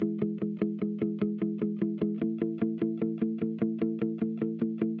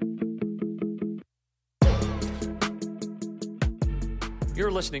You're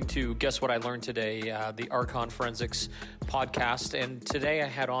listening to Guess What I Learned Today, the Archon Forensics podcast. And today I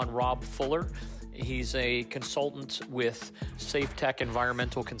had on Rob Fuller. He's a consultant with Safe Tech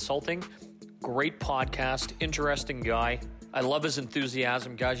Environmental Consulting. Great podcast, interesting guy. I love his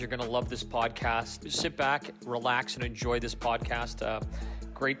enthusiasm. Guys, you're going to love this podcast. Sit back, relax, and enjoy this podcast.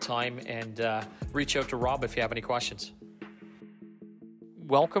 Great time. And reach out to Rob if you have any questions.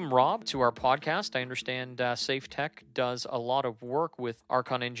 Welcome, Rob, to our podcast. I understand Safe Tech does a lot of work with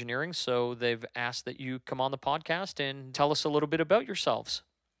Archon Engineering, so they've asked that you come on the podcast and tell us a little bit about yourselves.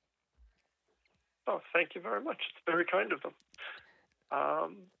 Oh, thank you very much. It's very kind of them.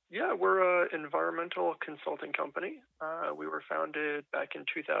 We're an environmental consulting company. We were founded back in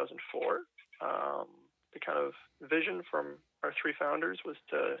 2004. The kind of vision from our three founders was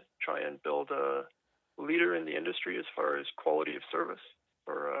to try and build a leader in the industry as far as quality of service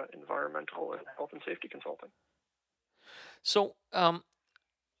for environmental and health and safety consulting. So,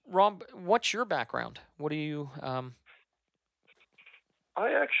 Rob, what's your background? What do you...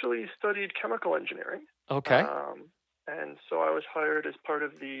 I actually studied chemical engineering. Okay. And so I was hired as part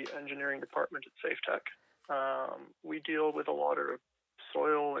of the engineering department at Safe Tech. We deal with a lot of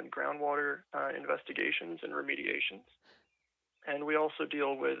soil and groundwater investigations and remediations. And we also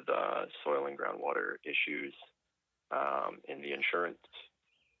deal with soil and groundwater issues in the insurance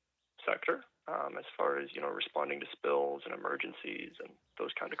sector, as far as, responding to spills and emergencies and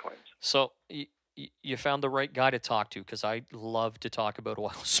those kind of claims. So you found the right guy to talk to, because I love to talk about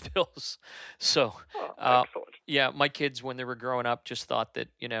oil spills. So, excellent. Yeah, my kids, when they were growing up, just thought that,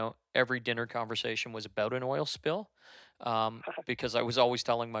 every dinner conversation was about an oil spill. Because I was always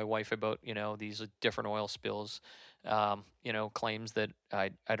telling my wife about, these different oil spills, claims that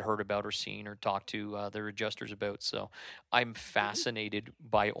I'd heard about or seen or talked to their adjusters about. So I'm fascinated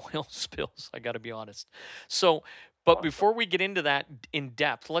by oil spills, I got to be honest. So, but before we get into that in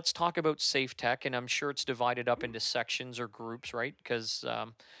depth, let's talk about Safe Tech. And I'm sure it's divided up into sections or groups, right? Because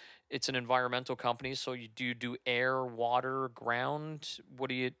it's an environmental company. So you do air, water, ground. What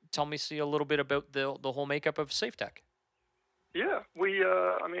do you tell me? See a little bit about the whole makeup of Safe Tech. Yeah,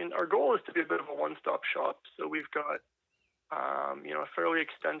 our goal is to be a bit of a one-stop shop. So we've got, a fairly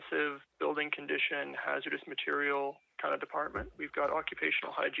extensive building condition, hazardous material kind of department. We've got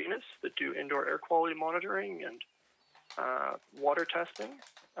occupational hygienists that do indoor air quality monitoring and water testing.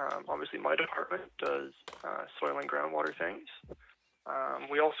 Obviously, my department does soil and groundwater things.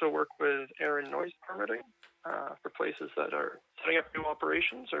 We also work with air and noise permitting for places that are setting up new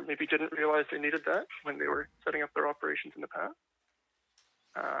operations or maybe didn't realize they needed that when they were setting up their operations in the past.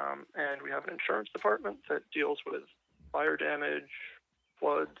 And we have an insurance department that deals with fire damage,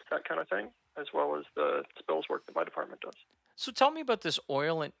 floods, that kind of thing, as well as the spills work that my department does. So tell me about this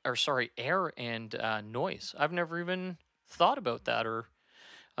air and noise. I've never even thought about that,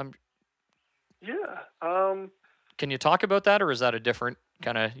 Can you talk about that, or is that a different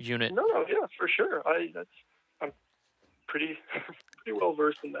kind of unit? No, yeah, for sure. I'm pretty well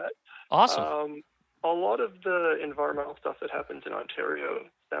versed in that. Awesome. A lot of the environmental stuff that happens in Ontario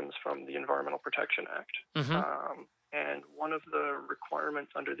stems from the Environmental Protection Act. Mm-hmm. And one of the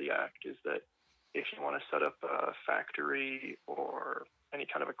requirements under the Act is that if you want to set up a factory or any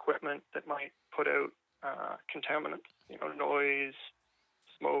kind of equipment that might put out contaminants, noise,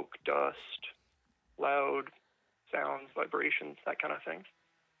 smoke, dust, loud sounds, vibrations, that kind of thing,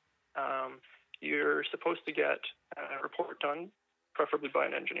 you're supposed to get a report done, preferably by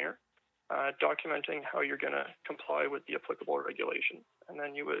an engineer, documenting how you're going to comply with the applicable regulations. And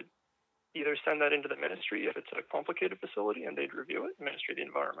then you would either send that into the ministry if it's a complicated facility and they'd review it, Ministry of the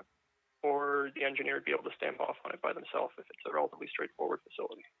Environment, or the engineer would be able to stamp off on it by themselves if it's a relatively straightforward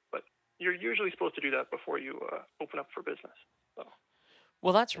facility. But you're usually supposed to do that before you open up for business. So,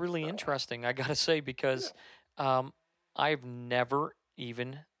 well, that's really interesting, I got to say, because I've never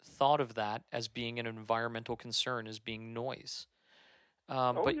even thought of that as being an environmental concern, as being noise.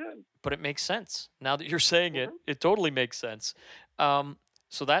 But it makes sense. Now that you're saying it, it totally makes sense.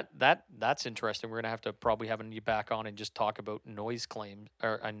 So that's interesting. We're going to have to probably have you back on and just talk about noise claims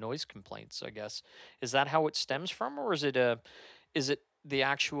or noise complaints, I guess. Is that how it stems from, or is it the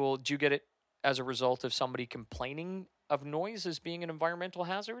actual, do you get it as a result of somebody complaining of noise as being an environmental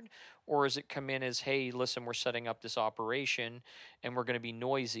hazard? Or is it come in as, hey, listen, we're setting up this operation and we're going to be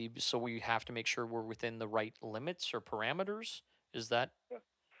noisy, so we have to make sure we're within the right limits or parameters? Is that?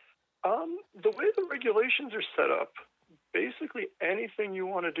 The way the regulations are set up, basically anything you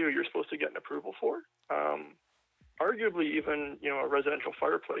want to do, you're supposed to get an approval for. arguably even, a residential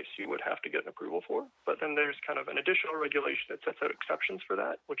fireplace you would have to get an approval for. But then there's kind of an additional regulation that sets out exceptions for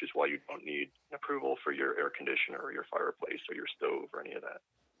that, which is why you don't need an approval for your air conditioner or your fireplace or your stove or any of that.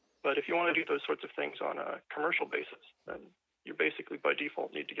 But if you want to do those sorts of things on a commercial basis, then you basically by default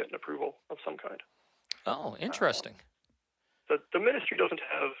need to get an approval of some kind. Oh, interesting. The ministry doesn't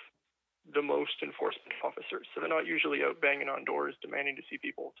have the most enforcement officers, so they're not usually out banging on doors demanding to see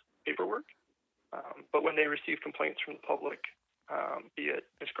people's paperwork. But when they receive complaints from the public, be it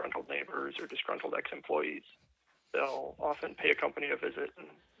disgruntled neighbors or disgruntled ex-employees, they'll often pay a company a visit and,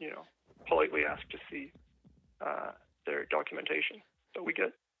 politely ask to see their documentation. So we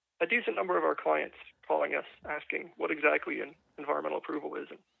get a decent number of our clients calling us asking what exactly an environmental approval is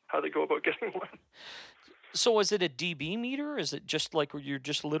and how they go about getting one. So is it a dB meter? Is it just like you're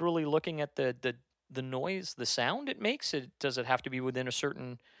just literally looking at the noise, the sound it makes? Does it have to be within a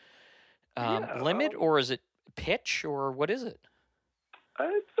certain limit, or is it pitch, or what is it?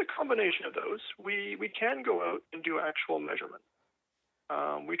 It's a combination of those. We can go out and do actual measurement.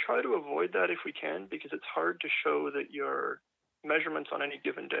 We try to avoid that if we can because it's hard to show that your measurements on any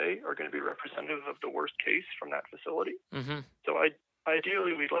given day are going to be representative of the worst case from that facility. Mm-hmm. So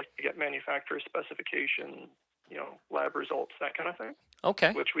ideally, we'd like to get manufacturer specifications, lab results, that kind of thing.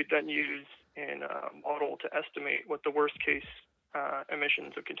 Okay. Which we then use in a model to estimate what the worst case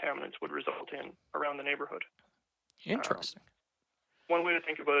emissions of contaminants would result in around the neighborhood. Interesting. One way to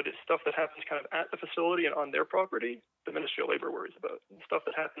think about it is stuff that happens kind of at the facility and on their property, the Ministry of Labor worries about. And stuff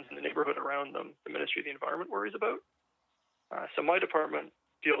that happens in the neighborhood around them, the Ministry of the Environment worries about. So my department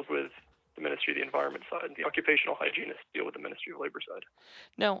deals with the Ministry of the Environment side, and the occupational hygienists deal with the Ministry of Labor side.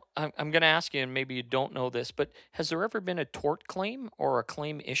 Now, I'm going to ask you, and maybe you don't know this, but has there ever been a tort claim or a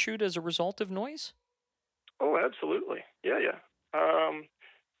claim issued as a result of noise? Oh, absolutely. Yeah.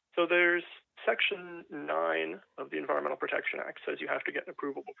 So there's Section 9 of the Environmental Protection Act says you have to get an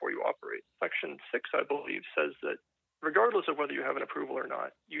approval before you operate. Section 6, I believe, says that regardless of whether you have an approval or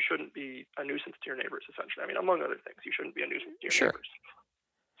not, you shouldn't be a nuisance to your neighbors, essentially. I mean, among other things, you shouldn't be a nuisance to your neighbors.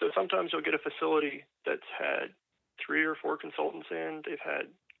 So sometimes you'll get a facility that's had 3 or 4 consultants in. They've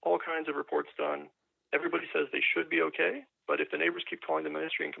had all kinds of reports done. Everybody says they should be okay, but if the neighbors keep calling the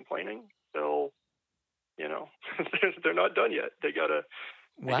ministry and complaining, they'll, they're not done yet. They gotta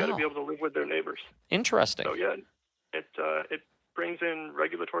be able to live with their neighbors. Interesting. So yeah, it brings in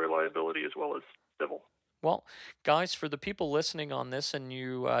regulatory liability as well as civil. Well, guys, for the people listening on this and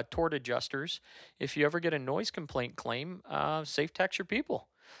you tort adjusters, if you ever get a noise complaint claim, safe text your people.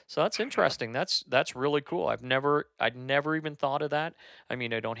 So that's interesting. That's really cool. I'd never even thought of that. I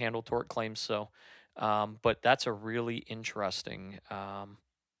mean, I don't handle tort claims, so but that's a really interesting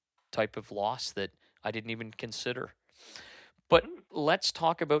type of loss that I didn't even consider. But let's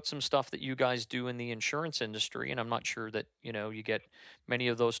talk about some stuff that you guys do in the insurance industry. And I'm not sure that, you get many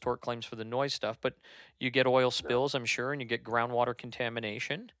of those tort claims for the noise stuff, but you get oil spills, I'm sure, and you get groundwater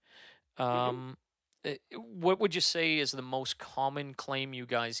contamination. What would you say is the most common claim you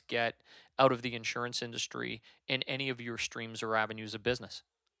guys get out of the insurance industry in any of your streams or avenues of business?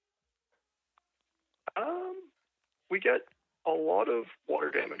 We get a lot of water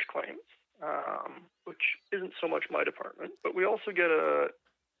damage claims. Which isn't so much my department, but we also get a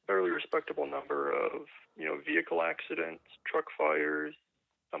fairly respectable number of, vehicle accidents, truck fires,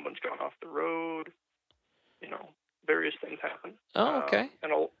 someone's gone off the road, various things happen. Oh, okay.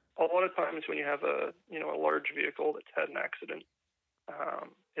 And a lot of times when you have a large vehicle that's had an accident,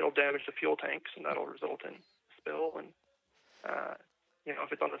 it'll damage the fuel tanks, and that'll result in spill. And,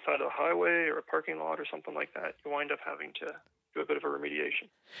 if it's on the side of the highway or a parking lot or something like that, you wind up having to do a bit of a remediation.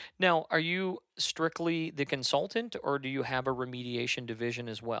 Now, are you strictly the consultant, or do you have a remediation division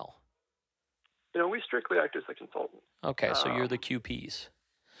as well? We strictly act as the consultant. Okay, so you're the QPs,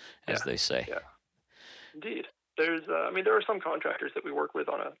 as they say. Yeah, indeed. There are some contractors that we work with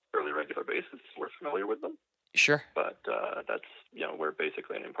on a fairly regular basis. We're familiar with them. Sure. But that's, we're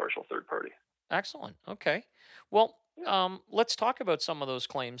basically an impartial third party. Excellent. Okay. Well, let's talk about some of those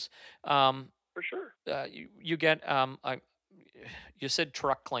claims. For sure. You get you said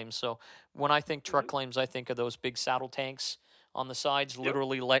truck claims. So when I think truck claims, I think of those big saddle tanks on the sides,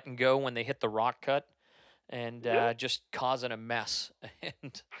 literally letting go when they hit the rock cut, and just causing a mess.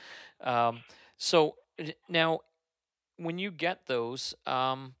 And so now, when you get those,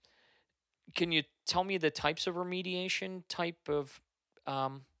 can you tell me the types of remediation type of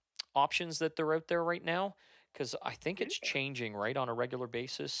options that they're out there right now? Because I think it's changing, right, on a regular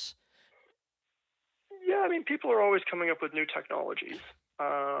basis. Yeah, people are always coming up with new technologies.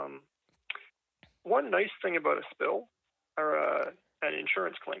 One nice thing about a spill, or an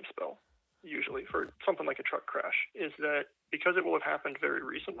insurance claim spill, usually for something like a truck crash is that because it will have happened very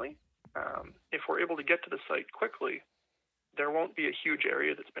recently, if we're able to get to the site quickly, there won't be a huge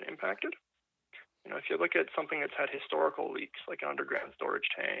area that's been impacted. If you look at something that's had historical leaks, like an underground storage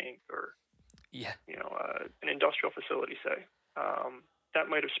tank or an industrial facility, say, that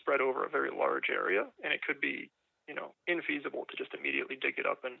might have spread over a very large area, and it could be, infeasible to just immediately dig it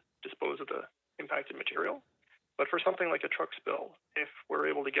up and dispose of the impacted material. But for something like a truck spill, if we're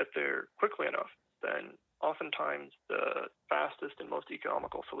able to get there quickly enough, then oftentimes the fastest and most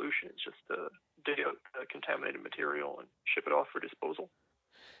economical solution is just to dig out the contaminated material and ship it off for disposal.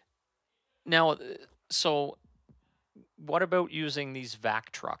 Now, so what about using these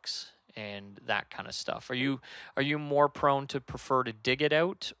vac trucks and that kind of stuff? Are you more prone to prefer to dig it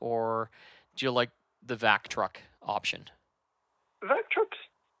out, or do you like the vac truck option? Vac trucks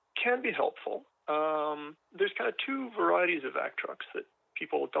can be helpful. There's kind of two varieties of vac trucks that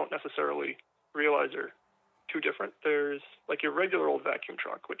people don't necessarily realize are two different. There's like your regular old vacuum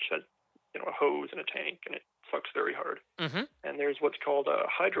truck, which has a hose and a tank, and it sucks very hard. Mm-hmm. And there's what's called a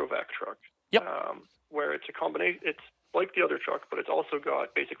hydrovac truck, where it's a combination. It's like the other truck, but it's also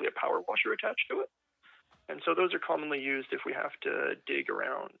got basically a power washer attached to it. And so those are commonly used if we have to dig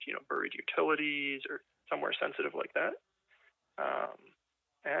around, buried utilities or somewhere sensitive like that.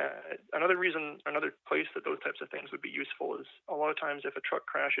 Another place that those types of things would be useful is a lot of times if a truck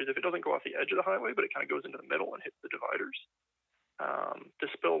crashes, if it doesn't go off the edge of the highway, but it kind of goes into the middle and hits the dividers,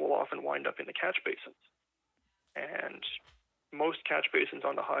 the spill will often wind up in the catch basins. And most catch basins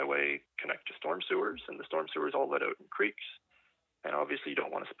on the highway connect to storm sewers, and the storm sewers all let out in creeks. And obviously you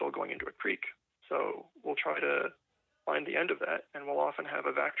don't want a spill going into a creek. So we'll try to find the end of that, and we'll often have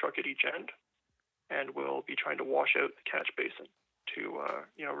a vac truck at each end, and we'll be trying to wash out the catch basin to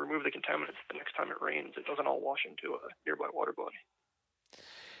remove the contaminants. The next time it rains, it doesn't all wash into a nearby water body.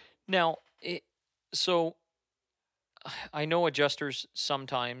 Now, so I know adjusters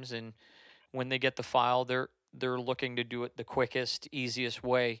sometimes, and when they get the file, they're looking to do it the quickest, easiest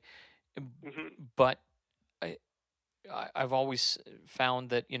way. Mm-hmm. But I've always found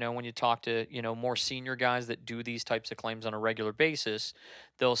that, when you talk to, more senior guys that do these types of claims on a regular basis,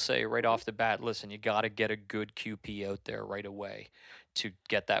 they'll say right off the bat, listen, you got to get a good QP out there right away to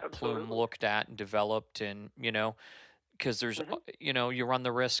get that plume looked at and developed. And, because there's, you run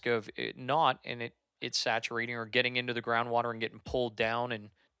the risk of it not, and it's saturating or getting into the groundwater and getting pulled down and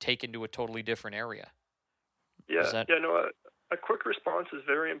taken to a totally different area. Yeah, a quick response is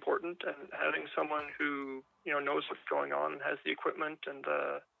very important, and having someone who knows what's going on and has the equipment and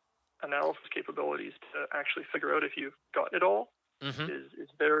the analysis capabilities to actually figure out if you've gotten it all is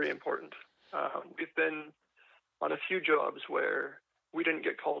very important. We've been on a few jobs where we didn't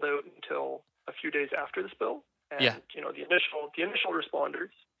get called out until a few days after the spill, and the initial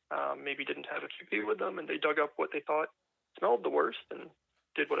responders maybe didn't have a QP with them, and they dug up what they thought smelled the worst and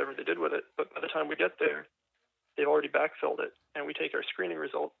did whatever they did with it. But by the time we get there, they've already backfilled it, and we take our screening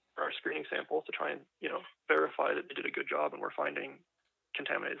result or our screening samples to try and verify that they did a good job, and we're finding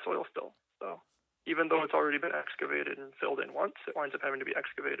contaminated soil still. So even though it's already been excavated and filled in once, it winds up having to be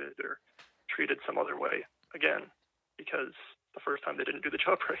excavated or treated some other way again because the first time they didn't do the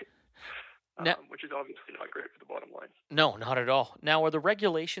job right. Which is obviously not great for the bottom line. No, not at all. Now, are the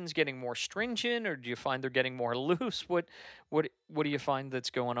regulations getting more stringent, or do you find they're getting more loose? What do you find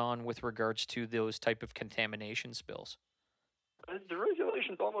that's going on with regards to those type of contamination spills? The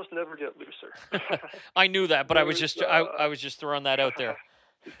regulations almost never get looser. I knew that, but I was just throwing that out there.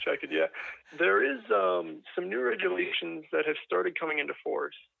 Just checking, yeah. There is some new regulations that have started coming into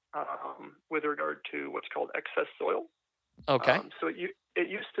force with regard to what's called excess soil. Okay. So it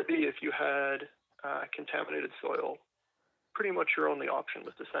used to be if you had contaminated soil, pretty much your only option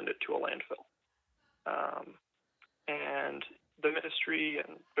was to send it to a landfill. And the ministry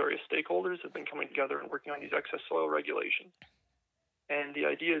and various stakeholders have been coming together and working on these excess soil regulations. And the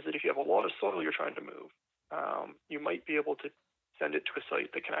idea is that if you have a lot of soil you're trying to move, you might be able to send it to a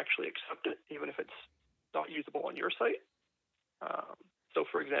site that can actually accept it, even if it's not usable on your site. So,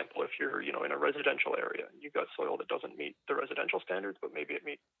 for example, if you're in a residential area, you've got soil that doesn't meet the residential standards, but maybe it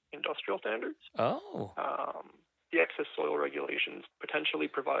meets industrial standards. Oh. The excess soil regulations potentially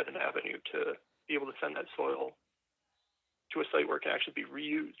provide an avenue to be able to send that soil to a site where it can actually be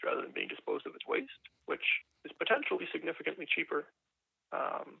reused rather than being disposed of as waste, which is potentially significantly cheaper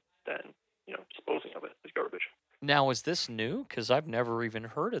than disposing of it as garbage. Now, is this new? Because I've never even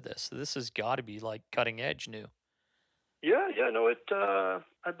heard of this. This has got to be like cutting edge new. Yeah, no,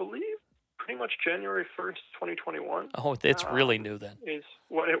 I believe pretty much January 1st, 2021. Oh, it's really new then. Is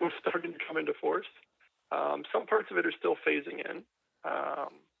when it was starting to come into force. Some parts of it are still phasing in,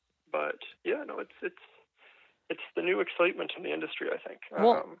 But yeah, no, it's the new excitement in the industry, I think.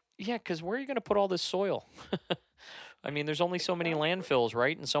 Well, yeah, because where are you going to put all this soil? I mean, there's only so many Exactly. landfills,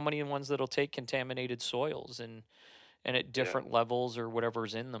 right? And so many ones that'll take contaminated soils and at Yeah. different levels or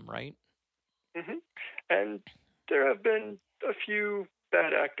whatever's in them, right? hmm And there have been a few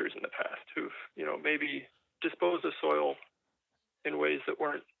bad actors in the past who've, maybe disposed of soil in ways that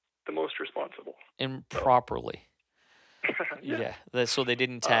weren't the most responsible. So, Improperly. yeah. Yeah. So they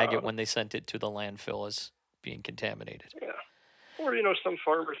didn't tag it Uh, when they sent it to the landfill as being contaminated. yeah. Or, some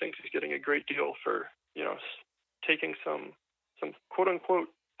farmer thinks he's getting a great deal for, taking some quote unquote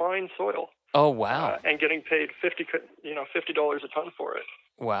fine soil Oh, wow. and getting paid $50 a ton for it.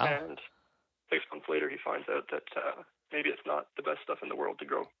 Wow. And 6 months later, he finds out that maybe it's not the best stuff in the world to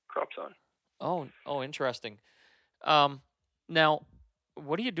grow crops on. Oh, interesting. Um, Now,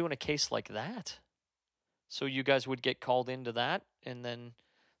 what do you do in a case like that? So you guys would get called into that, and then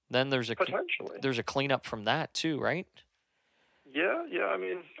Potentially. there's a cleanup from that too, right? Yeah. I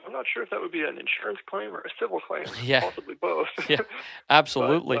mean, I'm not sure if that would be an insurance claim or a civil claim, Yeah, possibly both. yeah, But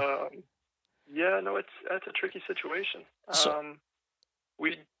absolutely. yeah, no, that's a tricky situation. So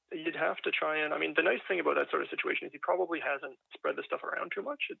We You'd have to try and. I mean, the nice thing about that sort of situation is he probably hasn't spread the stuff around too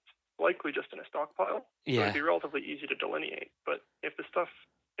much. It's likely just in a stockpile, so it'd yeah, be relatively easy to delineate. But if the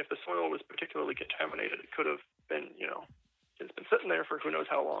soil was particularly contaminated, it could have been, it's been sitting there for who knows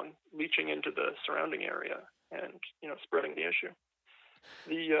how long, leaching into the surrounding area and spreading the issue.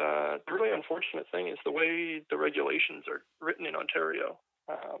 The really unfortunate thing is the way the regulations are written in Ontario.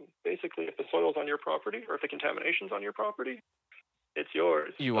 Basically, if the soil's on your property or if the contamination's on your property, it's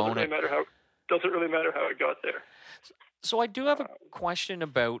yours. you Doesn't own really it. matter how. Doesn't really matter how it got there. So I do have a Um, question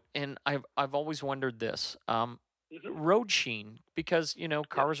about, and I've always wondered this, mhm. road sheen, because Yeah.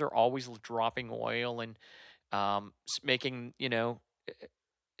 cars are always dropping oil and making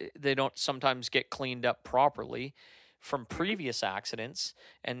they don't sometimes get cleaned up properly from hmm previous accidents,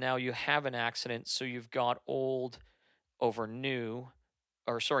 and now you have an accident, so you've got old over new,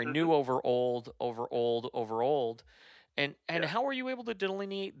 or sorry, hmm new over old over old over old, and Yeah. how are you able to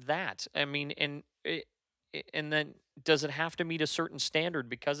delineate that? I mean, and then does it have to meet a certain standard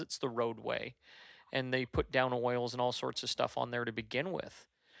because it's the roadway and they put down oils and all sorts of stuff on there to begin with,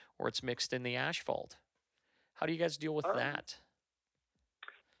 or it's mixed in the asphalt? How do you guys deal with Um, that?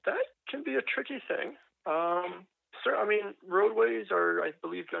 that can be a tricky thing. Sir, I mean, roadways are, I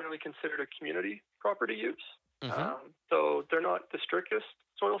believe, generally considered a community property use. Mm-hmm. So they're not the strictest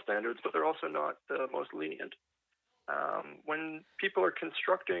soil standards, but they're also not the most lenient. When people are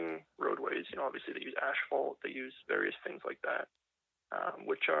constructing roadways, obviously they use asphalt, they use various things like that,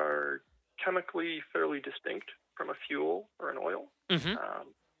 which are chemically fairly distinct from a fuel or an oil. Mm-hmm.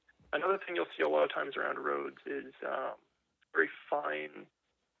 Um, Another thing you'll see a lot of times around roads is very fine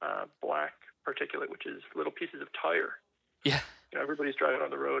black particulate, which is little pieces of tire. Yeah. Everybody's driving on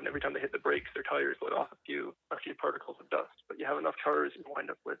the road, and every time they hit the brakes, their tires let off a few particles of dust. But you have enough cars, you wind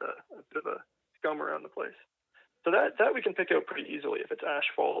up with a bit of a scum around the place. So that we can pick out pretty easily if it's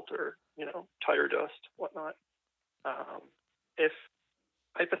asphalt or tire dust, whatnot. If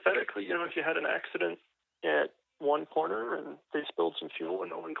hypothetically, if you had an accident at one corner and they spilled some fuel and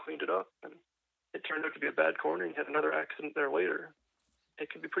no one cleaned it up, and it turned out to be a bad corner, and you had another accident there later, it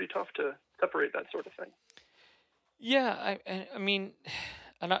can be pretty tough to separate that sort of thing. Yeah, I mean,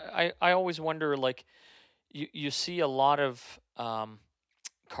 and I always wonder, like, you see a lot of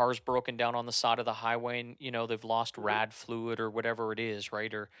cars broken down on the side of the highway, and they've lost Mm-hmm. rad fluid or whatever it is,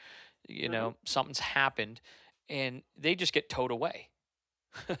 right? Or Mm-hmm. something's happened, and they just get towed away.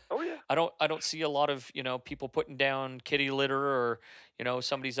 Oh yeah. I don't see a lot of people putting down kitty litter, or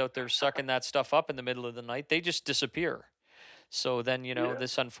somebody's out there sucking that stuff up in the middle of the night. They just disappear. So then, Yeah.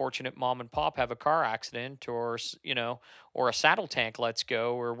 this unfortunate mom and pop have a car accident, or, or a saddle tank lets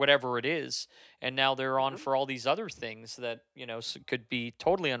go, or whatever it is. And now they're on Mm-hmm. for all these other things that, could be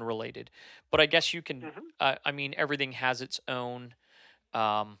totally unrelated. But I guess you can, Mm-hmm. I mean, everything has its own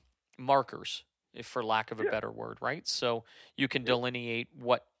um, markers, if for lack of a Yeah. better word, right? So you can Yep. delineate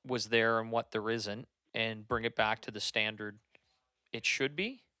what was there and what there isn't and bring it back to the standard it should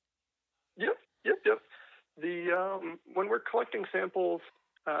be. Yep. The When we're collecting samples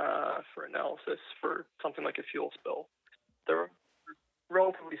for analysis for something like a fuel spill, there are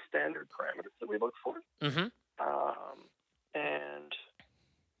relatively standard parameters that we look for. Mm-hmm. And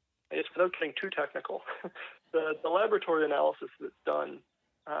I guess without getting too technical, the laboratory analysis that's done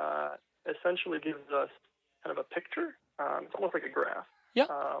essentially gives us kind of a picture. It's almost like a graph. Yeah.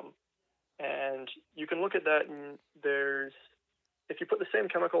 And you can look at that, and if you put the same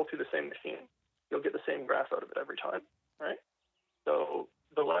chemical through the same machine, you'll get the same graph out of it every time, right? So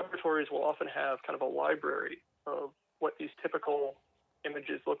the laboratories will often have kind of a library of what these typical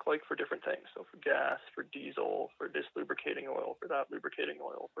images look like for different things. So for gas, for diesel, for this lubricating oil, for that lubricating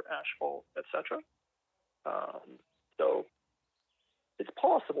oil, for asphalt, etc. So it's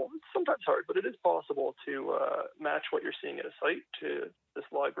possible. It's sometimes hard, but it is possible to match what you're seeing at a site to this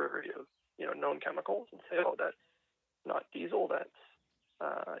library of known chemicals and say, oh, that's not diesel, that's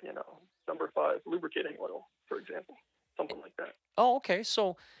number 5 lubricating oil, for example, something like that. Oh, okay.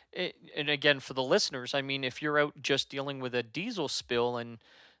 So, and again, for the listeners, I mean, if you're out just dealing with a diesel spill and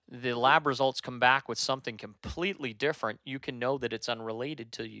the lab results come back with something completely different, you can know that it's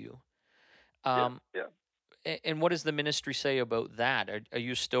unrelated to you. Yeah. And what does the ministry say about that? Are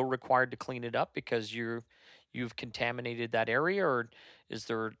you still required to clean it up because you've contaminated that area, or is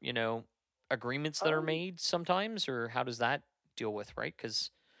there agreements that are made sometimes, or how does that deal with, right? Because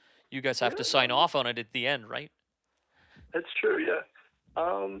you guys have to sign off on it at the end, right? That's true. Yeah.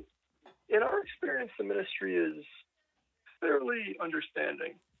 In our experience, the ministry is fairly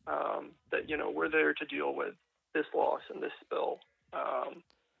understanding that we're there to deal with this loss and this spill,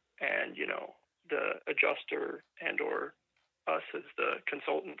 and the adjuster and or us as the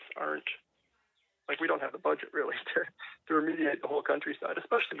consultants aren't we don't have the budget really to remediate the whole countryside,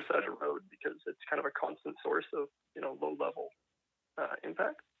 especially beside a road, because it's kind of a constant source of low level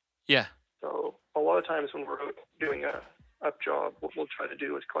impact. Yeah. So a lot of times when we're doing a up job, what we'll try to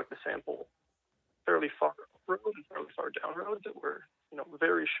do is collect the sample fairly far up road and fairly far down road that we're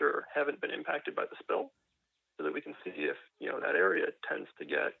very sure haven't been impacted by the spill, so that we can see if that area tends to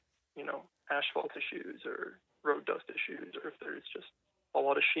get asphalt issues or road dust issues, or if there's just a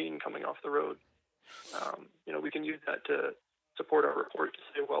lot of sheen coming off the road. We can use that to support our report to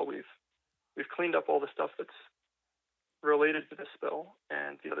say, well, we've cleaned up all the stuff that's related to the spill,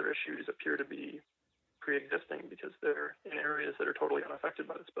 and the other issues appear to be pre-existing because they're in areas that are totally unaffected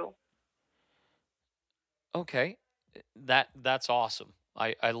by the spill. Okay, that's awesome.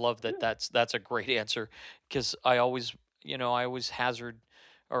 I love that. Yeah. That's a great answer, because I always hazard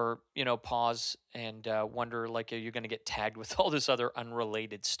or pause and wonder, like, are you going to get tagged with all this other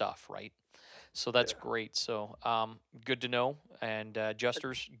unrelated stuff, right? So that's great. So good to know, and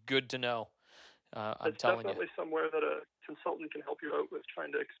adjusters, good to know. I'm telling you, definitely somewhere that a consultant can help you out with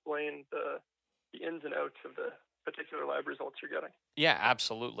trying to explain the ins and outs of the particular lab results you're getting. Yeah,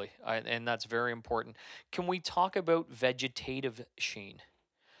 absolutely, and that's very important. Can we talk about vegetative sheen?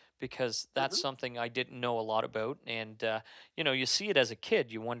 Because that's something I didn't know a lot about, and you see it as a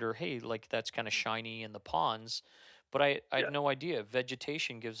kid, you wonder, hey, like, that's kind of shiny in the ponds, but I had no idea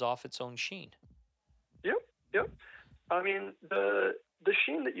vegetation gives off its own sheen. Yep. I mean, the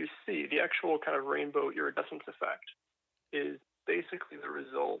sheen that you see, the actual kind of rainbow iridescence effect, is basically the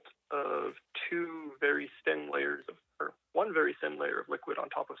result of one very thin layer of liquid on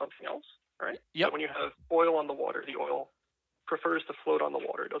top of something else, right? Yep. So when you have oil on the water, the oil prefers to float on the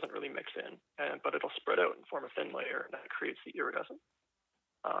water. It doesn't really mix in, but it'll spread out and form a thin layer, and that creates the iridescence.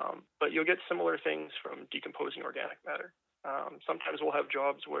 But you'll get similar things from decomposing organic matter. Sometimes we'll have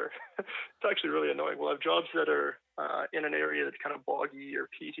jobs where it's actually really annoying. We'll have jobs that are in an area that's kind of boggy or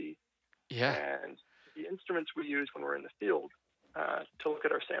peaty. Yeah. And the instruments we use when we're in the field to look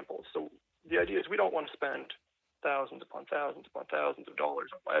at our samples. So the idea is we don't want to spend thousands upon thousands upon thousands of dollars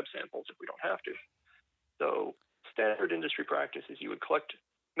on lab samples if we don't have to. So standard industry practice is you would collect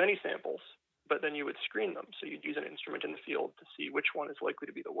many samples, but then you would screen them. So you'd use an instrument in the field to see which one is likely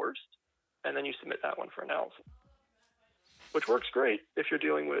to be the worst, and then you submit that one for analysis, which works great if you're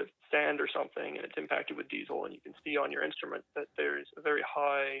dealing with sand or something and it's impacted with diesel, and you can see on your instrument that there's a very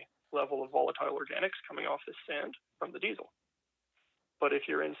high level of volatile organics coming off this sand from the diesel. But if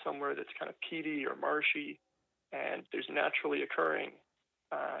you're in somewhere that's kind of peaty or marshy and there's naturally occurring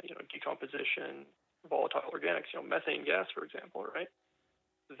decomposition, volatile organics, methane gas, for example, right?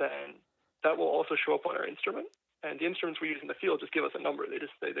 Then that will also show up on our instrument. And the instruments we use in the field just give us a number. They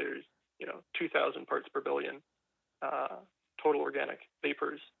just say there's 2,000 parts per billion total organic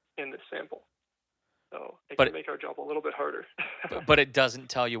vapors in this sample. So it can make our job a little bit harder. but it doesn't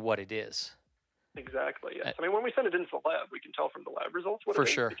tell you what it is. Exactly, yes. I mean, when we send it into the lab, we can tell from the lab results what it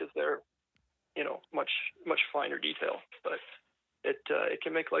is, because they're, much finer detail. But it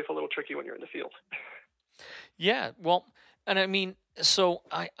can make life a little tricky when you're in the field. Yeah, well, and I mean, so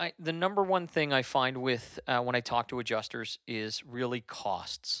I the number one thing I find with when I talk to adjusters is really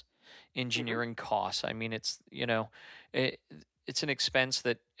costs, engineering costs. I mean, it's it's an expense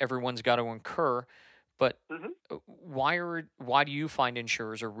that everyone's got to incur. But why do you find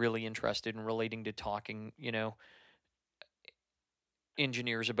insurers are really interested in relating to talking,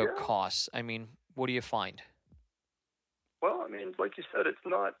 engineers about costs? I mean, what do you find? Well, I mean, like you said, it's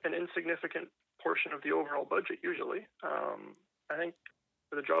not an insignificant portion of the overall budget usually. I think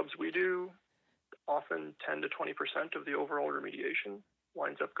for the jobs we do, often 10 to 20% of the overall remediation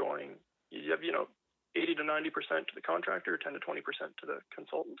winds up going, you have, 80 to 90% to the contractor, 10 to 20% to the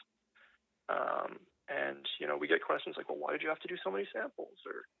consultant. And, we get questions like, well, why did you have to do so many samples?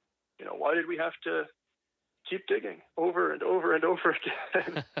 Or, why did we have to keep digging over and over and over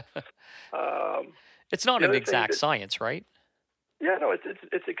again? It's not an exact science, right? Yeah, no,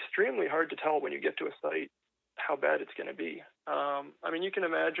 it's extremely hard to tell when you get to a site how bad it's going to be. I mean, you can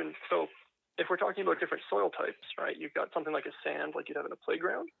imagine, so if we're talking about different soil types, right, you've got something like a sand like you'd have in a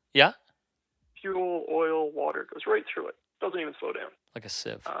playground. Yeah. Fuel, oil, water goes right through it. Doesn't even slow down. Like a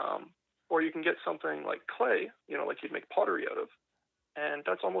sieve. Or you can get something like clay, like you'd make pottery out of, and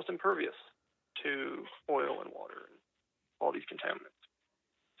that's almost impervious to oil and water and all these contaminants.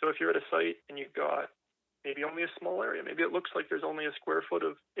 So if you're at a site and you've got maybe only a small area, maybe it looks like there's only a square foot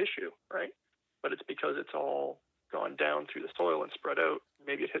of issue, right? But it's because it's all gone down through the soil and spread out.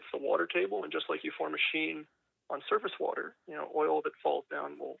 Maybe it hits the water table, and just like you form a sheen on surface water, oil that falls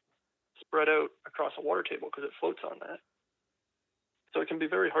down will spread out across a water table because it floats on that. So it can be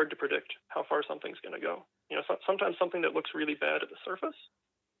very hard to predict how far something's going to go. Sometimes something that looks really bad at the surface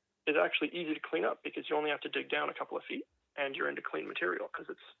is actually easy to clean up because you only have to dig down a couple of feet and you're into clean material because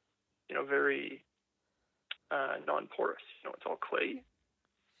it's, very non-porous. It's all clay.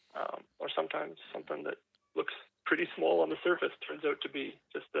 Or sometimes something that looks pretty small on the surface turns out to be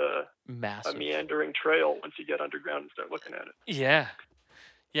just a meandering trail once you get underground and start looking at it. Yeah.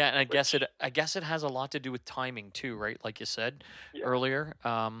 Yeah, and I guess it has a lot to do with timing too, right? Like you said earlier.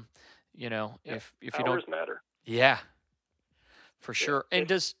 If you hours matter. Yeah. For sure. And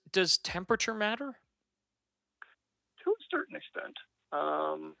does temperature matter? To a certain extent.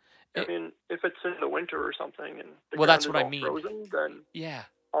 I mean, if it's in the winter or something and the ground that's is what all I mean. Frozen, then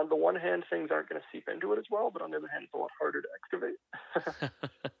on the one hand, things aren't going to seep into it as well, but on the other hand, it's a lot harder to excavate.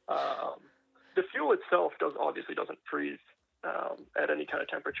 The fuel itself obviously doesn't freeze at any kind of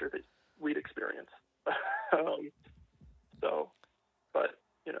temperature that we'd experience.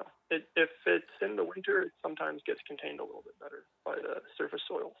 If it's in the winter, it sometimes gets contained a little bit better by the surface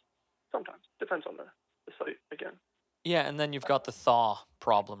soils. Sometimes. Depends on the site again. Yeah, and then you've got the thaw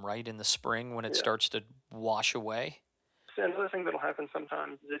problem, right, in the spring when it starts to wash away. So another thing that'll happen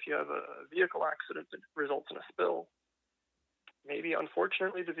sometimes is if you have a vehicle accident that results in a spill, maybe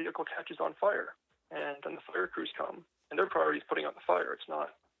unfortunately the vehicle catches on fire, and then the fire crews come, and their priority is putting out the fire. It's not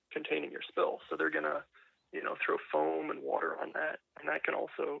containing your spill. So they're going to, throw foam and water on that, and that can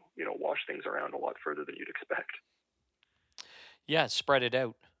also, wash things around a lot further than you'd expect. Yeah, spread it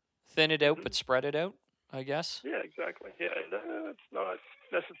out. Thin it out, but spread it out, I guess. Yeah, exactly. Yeah, it's not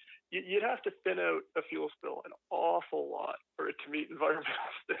necessary. You'd have to thin out a fuel spill an awful lot for it to meet environmental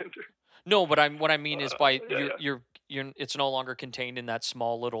standards. No, but what I mean is by you're it's no longer contained in that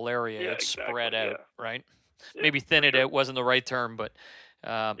small little area. Yeah, it's exactly, spread out, right? Yeah, maybe thin it out wasn't the right term, but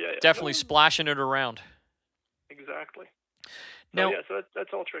definitely splashing it around. Exactly. Now, so that's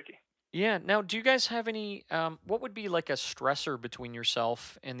all tricky. Yeah. Now, do you guys have any? What would be like a stressor between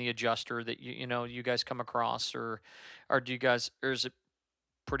yourself and the adjuster that you guys come across, or do you guys, or is it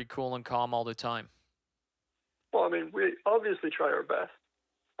pretty cool and calm all the time? Well, I mean, we obviously try our best,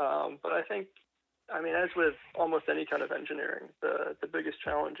 but I think, as with almost any kind of engineering, the biggest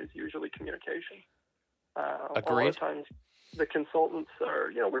challenge is usually communication. Agreed. A lot of times, the consultants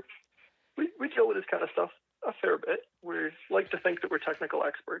are, we deal with this kind of stuff a fair bit. We like to think that we're technical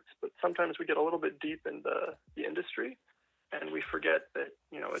experts, but sometimes we get a little bit deep in the industry, and we forget that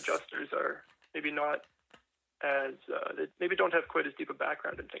adjusters are maybe not as they maybe don't have quite as deep a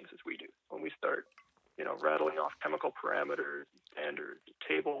background in things as we do. When we start rattling off chemical parameters, standards,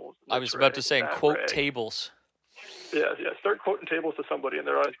 tables. I was about to say, quote tables. Yeah. Start quoting tables to somebody and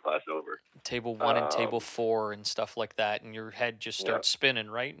their eyes glass over. Table 1 and table 4 and stuff like that, and your head just starts spinning,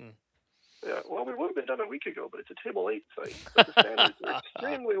 right? And well, we would have been done a week ago, but it's a table 8 site, so the standards are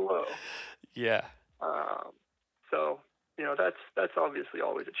extremely low. Yeah. So that's obviously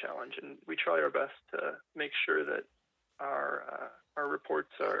always a challenge, and we try our best to make sure that our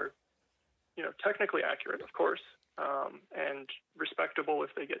reports are technically accurate, of course, and respectable if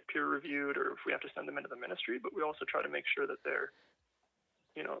they get peer reviewed or if we have to send them into the ministry. But we also try to make sure that they're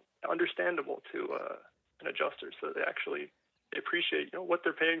understandable to an adjuster, so they actually appreciate what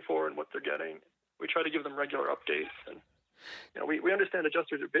they're paying for and what they're getting. We try to give them regular updates, and we understand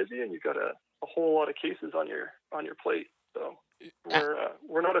adjusters are busy and you've got a whole lot of cases on your plate. So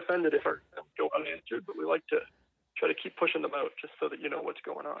we're not offended if our questions go unanswered, but we like to try to keep pushing them out just so that you know what's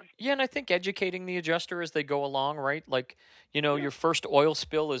going on. Yeah, and I think educating the adjuster as they go along, right? Like, Yeah, your first oil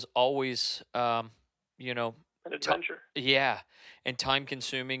spill is always, you know, an ti adventure. yeah, and time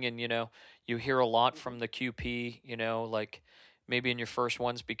consuming, and you hear a lot Hmm. from the QP, like maybe in your first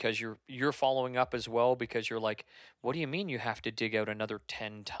ones because you're following up as well because you're like, what do you mean you have to dig out another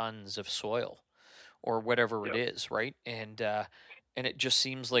 10 tons of soil or whatever it Yep, is, right? And it just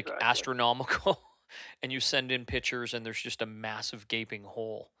seems like exactly. astronomical. And you send in pictures and there's just a massive gaping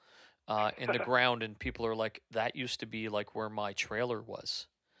hole in the ground, and people are like, "That used to be like where my trailer was."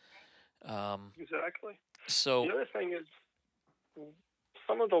 Um, Exactly. The so, other thing is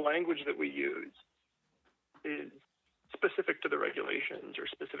some of the language that we use is specific to the regulations or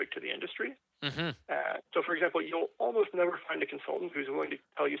specific to the industry. hmm So, for example, you'll almost never find a consultant who's willing to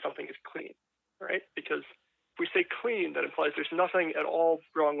tell you something is clean, right? Because if we say clean, that implies there's nothing at all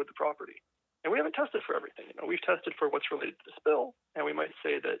wrong with the property. And we haven't tested for everything. We've tested for what's related to the spill, and we might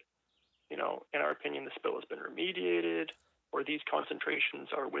say that, in our opinion, the spill has been remediated, or these concentrations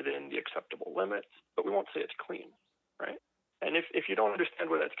are within the acceptable limits, but we won't say it's clean, right? And if you don't understand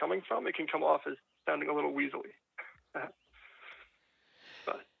where that's coming from, it can come off as sounding a little weaselly.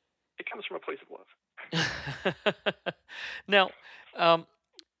 But it comes from a place of love. now, um,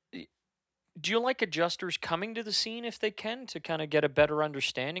 y- do you like adjusters coming to the scene if they can to kind of get a better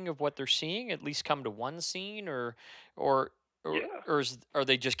understanding of what they're seeing? At least come to one scene, or or Yeah. are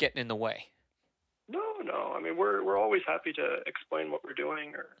they just getting in the way? No, no. I mean, we're always happy to explain what we're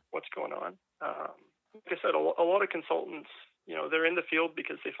doing or what's going on. Like I said, a lot of consultants, they're in the field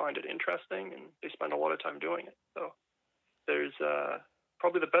because they find it interesting and they spend a lot of time doing it. So there's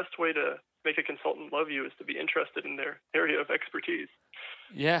probably the best way to make a consultant love you is to be interested in their area of expertise.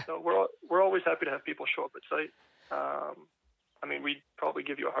 Yeah, So we're always happy to have people show up at site. I mean, we'd probably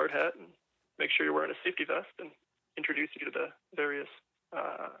give you a hard hat and make sure you're wearing a safety vest and introduce you to the various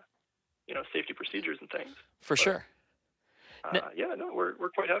safety procedures and things. for But sure. N- yeah, no, we're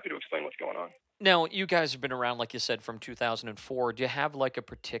quite happy to explain what's going on. Now, you guys have been around, like you said, from 2004. Do you have like a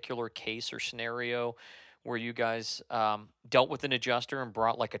particular case or scenario where you guys dealt with an adjuster and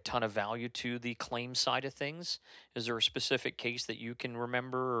brought like a ton of value to the claim side of things? Is there a specific case that you can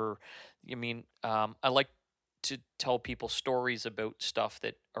remember? Or, I like to tell people stories about stuff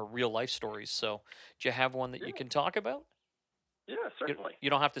that are real life stories. So, do you have one that you Yeah, can talk about? yeah, You, certainly. you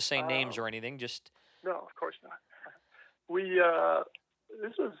don't have to say names Um, or anything, just. no, of course not. We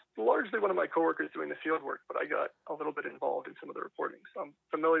this was largely one of my coworkers doing the field work, but I got a little bit involved in some of the reporting, so I'm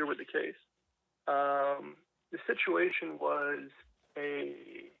familiar with the case. The situation was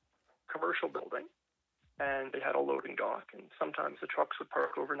a commercial building, and they had a loading dock, and sometimes the trucks would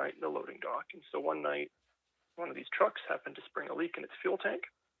park overnight in the loading dock. And so one night, one of these trucks happened to spring a leak in its fuel tank,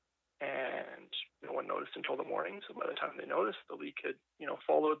 and no one noticed until the morning. So by the time they noticed, the leak had,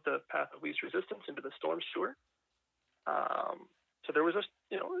 followed the path of least resistance into the storm sewer. So there was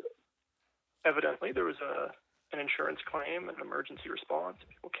evidently there was an insurance claim, an emergency response.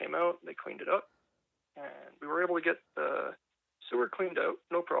 People came out, they cleaned it up, and we were able to get the sewer cleaned out,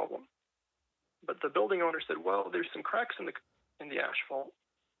 no problem. But the building owner said, "Well, there's some cracks in the asphalt.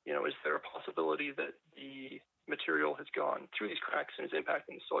 Is there a possibility that the material has gone through these cracks and is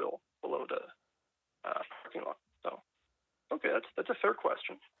impacting the soil below the parking lot?" So, okay, that's a fair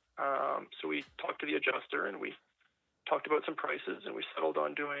question. So we talked to the adjuster and we talked about some prices, and we settled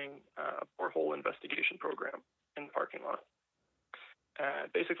on doing a borehole investigation program in the parking lot.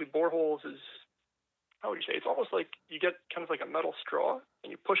 Basically, boreholes is, how would you say, it's almost like you get kind of like a metal straw and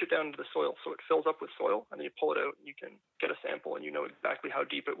you push it down into the soil so it fills up with soil, and then you pull it out and you can get a sample and you know exactly how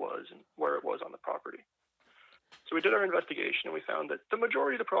deep it was and where it was on the property. So we did our investigation and we found that the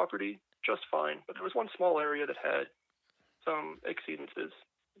majority of the property, just fine, but there was one small area that had some exceedances.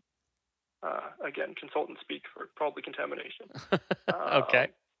 Again, consultant speak for probably contamination. Okay.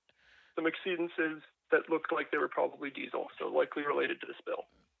 Some exceedances that looked like they were probably diesel, so likely related to the spill.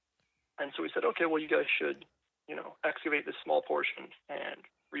 And so we said, okay, well, you guys should, excavate this small portion and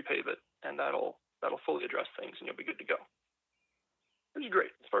repave it, and that'll fully address things, and you'll be good to go. Which is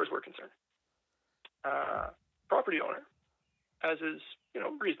great as far as we're concerned. Property owner, as is,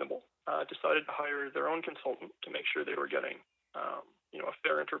 reasonable, decided to hire their own consultant to make sure they were getting, a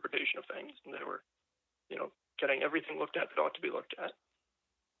fair interpretation of things, and they were, getting everything looked at that ought to be looked at.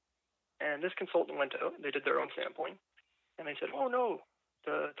 And this consultant went out, and they did their own sampling, and they said, oh no,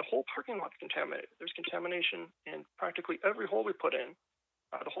 the whole parking lot's contaminated. There's contamination in practically every hole we put in.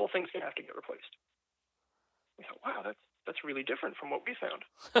 The whole thing's going to have to get replaced. We thought, wow, that's really different from what we found.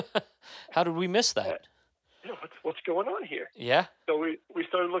 How did we miss that? What's going on here? Yeah. So we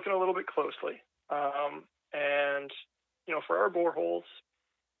started looking a little bit closely. And, for our boreholes,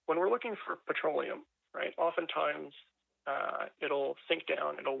 when we're looking for petroleum, right, oftentimes it'll sink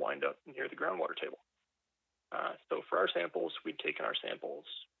down, it'll wind up near the groundwater table. So for our samples, we'd taken our samples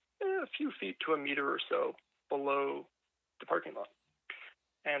a few feet to a meter or so below the parking lot.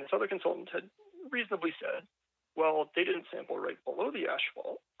 And this other consultant had reasonably said, well, they didn't sample right below the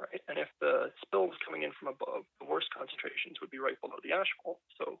asphalt, right? And if the spill was coming in from above, the worst concentrations would be right below the asphalt.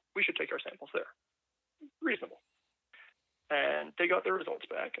 So we should take our samples there. Reasonable. And they got their results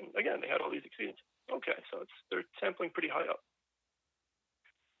back. And again, they had all these exceedances. Okay, so they're sampling pretty high up.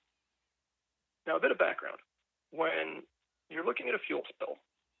 Now, a bit of background. When you're looking at a fuel spill,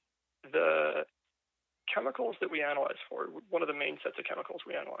 the chemicals that we analyze for, one of the main sets of chemicals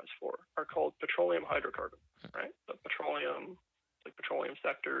we analyze for, are called petroleum hydrocarbons, right? So petroleum, like petroleum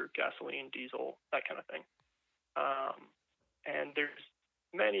sector, gasoline, diesel, that kind of thing. And there's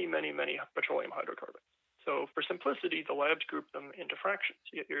many, many, many petroleum hydrocarbons. So for simplicity, the labs group them into fractions.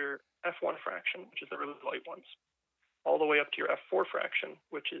 You get your F1 fraction, which is the really light ones, all the way up to your F4 fraction,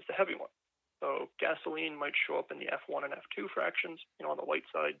 which is the heavy one. So gasoline might show up in the F1 and F2 fractions. On the light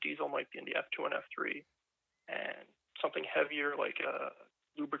side, diesel might be in the F2 and F3. And something heavier like a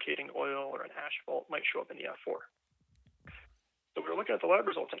lubricating oil or an asphalt might show up in the F4. So we were looking at the lab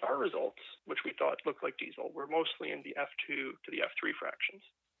results, and our results, which we thought looked like diesel, were mostly in the F2 to the F3 fractions.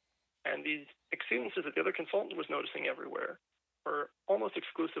 And these exceedances that the other consultant was noticing everywhere were almost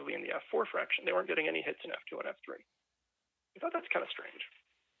exclusively in the F4 fraction. They weren't getting any hits in F2 and F3. We thought that's kind of strange.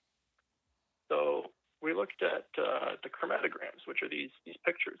 So we looked at the chromatograms, which are these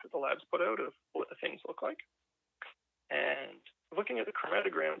pictures that the labs put out of what the things look like. And looking at the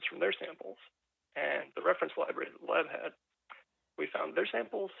chromatograms from their samples and the reference library that the lab had, we found their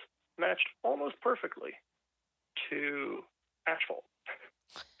samples matched almost perfectly to asphalt.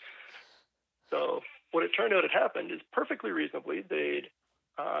 So what it turned out had happened is perfectly reasonably, they'd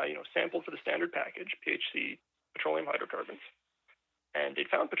sampled for the standard package, PHC petroleum hydrocarbons, and they'd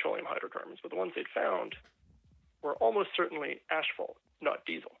found petroleum hydrocarbons, but the ones they'd found were almost certainly asphalt, not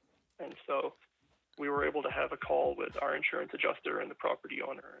diesel. And so we were able to have a call with our insurance adjuster and the property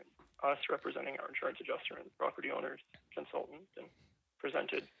owner, and us representing our insurance adjuster and the property owner's consultant, and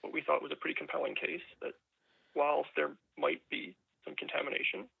presented what we thought was a pretty compelling case that while there might be some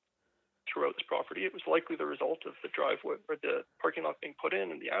contamination throughout this property, it was likely the result of the driveway or the parking lot being put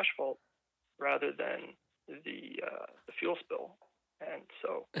in and the asphalt rather than the fuel spill. And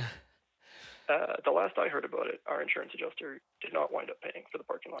so the last I heard about it, our insurance adjuster did not wind up paying for the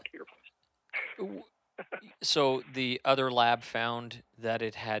parking lot to be replaced. So the other lab found that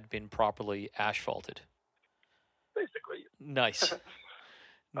it had been properly asphalted. Basically. Nice.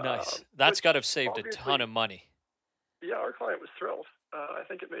 Nice. That's got to have saved a ton of money. Yeah, our client was thrilled. I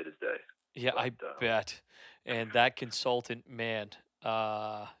think it made his day. Yeah, but, I bet. And that consultant, man,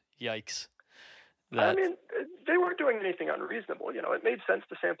 yikes. I mean, they weren't doing anything unreasonable. It made sense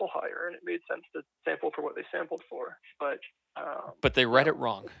to sample higher, and it made sense to sample for what they sampled for. But they read it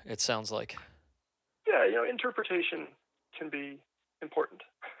wrong, it sounds like. Yeah, interpretation can be important.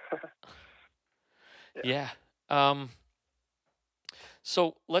 Yeah.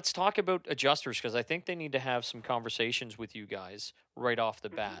 So let's talk about adjusters, because I think they need to have some conversations with you guys right off the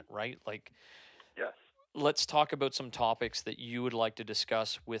bat, right? Like, yes. Let's talk about some topics that you would like to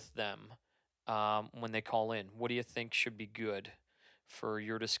discuss with them when they call in. What do you think should be good for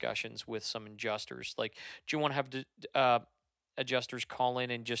your discussions with some adjusters? Like, do you want to have adjusters call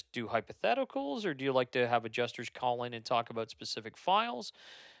in and just do hypotheticals, or do you like to have adjusters call in and talk about specific files?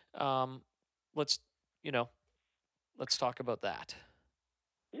 Let's talk about that.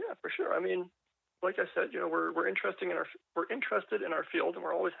 Yeah, for sure. I mean, like I said, we're interested in our field, and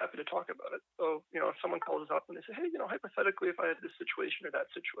we're always happy to talk about it. So, if someone calls us up and they say, hey, hypothetically, if I had this situation or that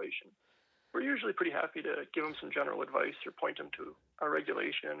situation, we're usually pretty happy to give them some general advice or point them to a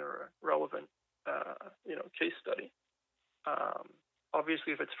regulation or a relevant, case study.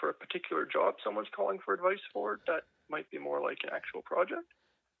 Obviously, if it's for a particular job someone's calling for advice for, that might be more like an actual project.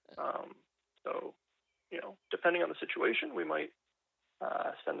 So, depending on the situation, we might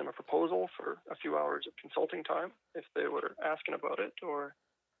send them a proposal for a few hours of consulting time if they were asking about it, or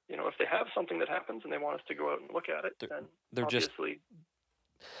if they have something that happens and they want us to go out and look at it, then they're obviously.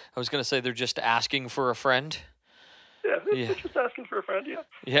 I was going to say they're just asking for a friend. Yeah, they're just asking for a friend. Yeah.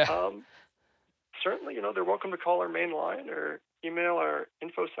 Yeah. Certainly, they're welcome to call our main line or email our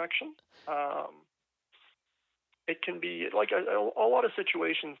info section. It can be like a lot of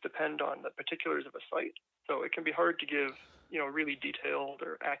situations depend on the particulars of a site, so it can be hard to give really detailed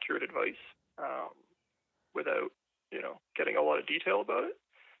or accurate advice without getting a lot of detail about it.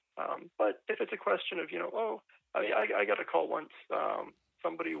 But if it's a question of, I got a call once.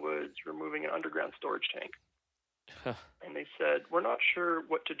 Somebody was removing an underground storage tank, and they said, we're not sure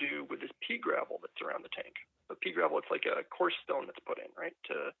what to do with this pea gravel that's around the tank. The pea gravel, it's like a coarse stone that's put in, right,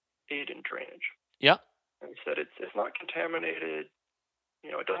 to aid in drainage. Yeah. And they said it's not contaminated.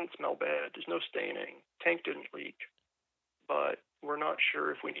 It doesn't smell bad. There's no staining. Tank didn't leak, but we're not sure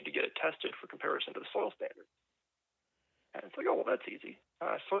if we need to get it tested for comparison to the soil standards. And it's like, oh, well, that's easy.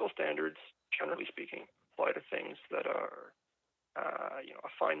 Soil standards, generally speaking, apply to things that are,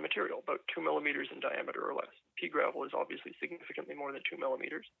 a fine material, about 2 millimeters in diameter or less. Pea gravel is obviously significantly more than 2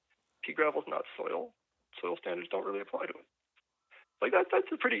 millimeters. Pea gravel is not soil. Soil standards don't really apply to it. Like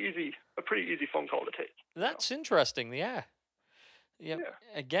that's a pretty easy phone call to take. That's interesting. Yeah. Yeah.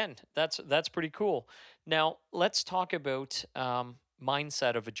 Again, that's pretty cool. Now let's talk about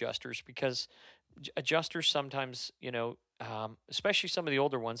mindset of adjusters, because adjusters sometimes, especially some of the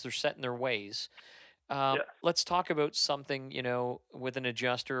older ones, they're set in their ways. Let's talk about something, with an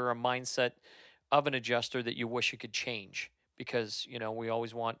adjuster or a mindset of an adjuster that you wish you could change, because, we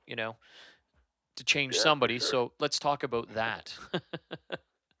always want, to change somebody. Sure. So let's talk about that.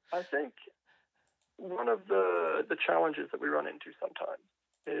 I think one of the challenges that we run into sometimes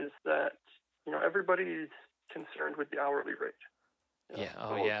is that, everybody's concerned with the hourly rate.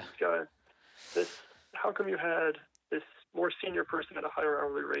 How come you had this more senior person at a higher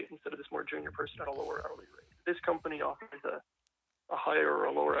hourly rate instead of this more junior person at a lower hourly rate? This company offers a higher or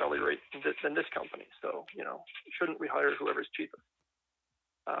a lower hourly rate than this company. So, shouldn't we hire whoever's cheapest?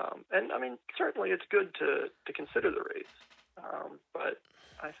 And I mean, certainly it's good to consider the rates. But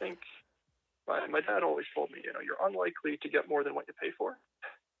I think my dad always told me, you're unlikely to get more than what you pay for.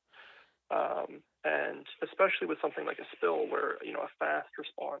 And especially with something like a spill where, a fast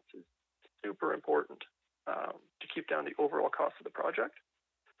response is super important to keep down the overall cost of the project.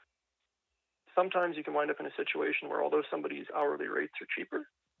 Sometimes you can wind up in a situation where, although somebody's hourly rates are cheaper,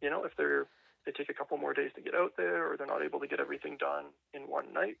 if they take a couple more days to get out there, or they're not able to get everything done in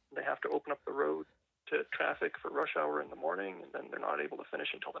one night, they have to open up the road to traffic for rush hour in the morning, and then they're not able to finish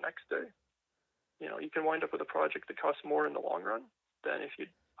until the next day. You can wind up with a project that costs more in the long run than if you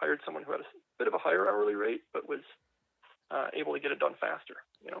hired someone who had a bit of a higher hourly rate but was able to get it done faster.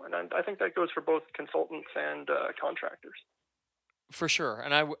 And I think that goes for both consultants and contractors. For sure,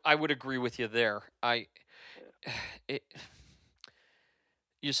 and I would agree with you there.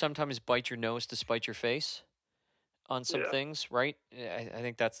 You sometimes bite your nose to spite your face on some things, right? I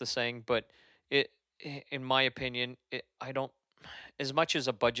think that's the saying. But in my opinion, I don't. As much as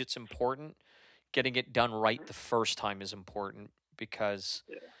a budget's important, getting it done right the first time is important, because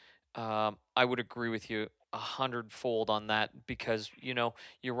I would agree with you 100-fold on that, because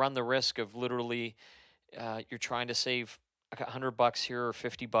you run the risk of literally you're trying to save $100 here or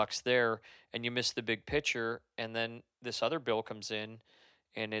 $50 there, and you miss the big picture, and then this other bill comes in,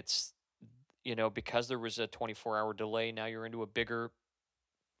 and it's because there was a 24-hour delay, now you're into a bigger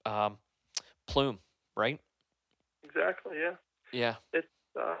plume, right? Exactly. Yeah. Yeah. It's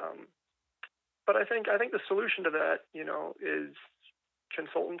but I think the solution to that, is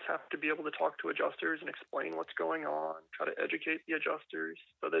consultants have to be able to talk to adjusters and explain what's going on, try to educate the adjusters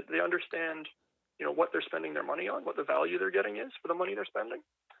so that they understand, what they're spending their money on, what the value they're getting is for the money they're spending.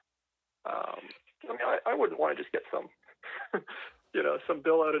 I wouldn't want to just get some, some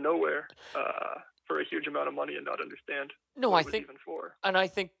bill out of nowhere for a huge amount of money and not understand what it was even for. And I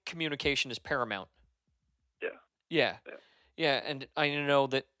think communication is paramount. Yeah. Yeah, and I know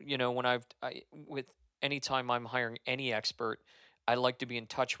that when with anytime I'm hiring any expert, I like to be in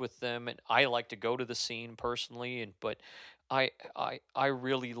touch with them, and I like to go to the scene personally. But I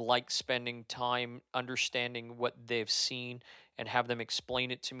really like spending time understanding what they've seen and have them explain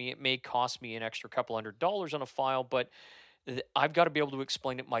it to me. It may cost me an extra couple $100 on a file, but I've got to be able to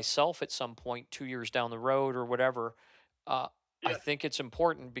explain it myself at some point 2 years down the road or whatever. I think it's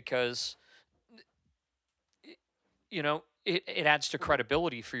important because it adds to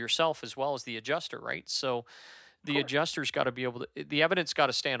credibility for yourself as well as the adjuster, right? So the adjuster's got to be able to, the evidence got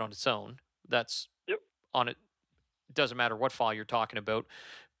to stand on its own. That's on it. It doesn't matter what file you're talking about,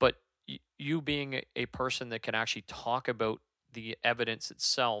 but you being a person that can actually talk about the evidence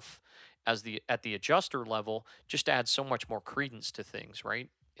itself at the adjuster level just adds so much more credence to things, right?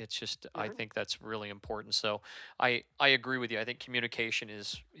 It's just, I think that's really important. So I agree with you. I think communication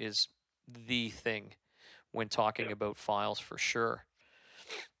is the thing when talking about files, for sure.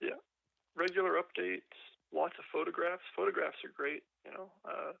 Yeah. Regular updates, lots of photographs. Photographs are great,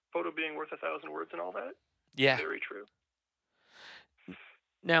 photo being worth 1,000 words and all that. Yeah. Very true.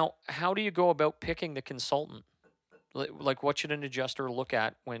 Now, how do you go about picking the consultant? Like, what should an adjuster look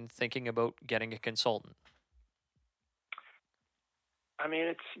at when thinking about getting a consultant? I mean,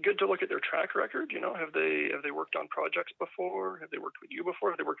 it's good to look at their track record. Have they worked on projects before? Have they worked with you before?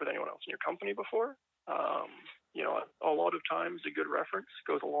 Have they worked with anyone else in your company before? A lot of times a good reference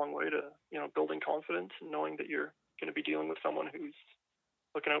goes a long way to building confidence and knowing that you're going to be dealing with someone who's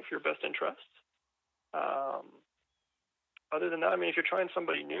looking out for your best interests. Other than that, I mean, if you're trying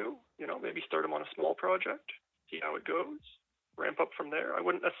somebody new, maybe start them on a small project, see how it goes, ramp up from there. I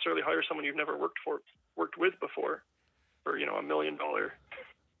wouldn't necessarily hire someone you've never worked with before for $1 million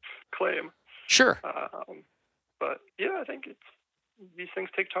claim. Sure. But yeah, I think these things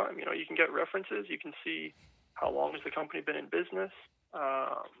take time. You can get references. You can see how long has the company been in business.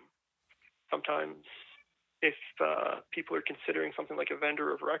 Sometimes if people are considering something like a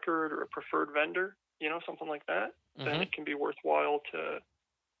vendor of record or a preferred vendor, something like that, then it can be worthwhile to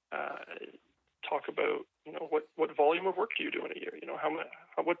talk about, what volume of work do you do in a year?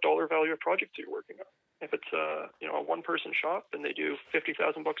 What dollar value of projects are you working on? If it's a one-person shop and they do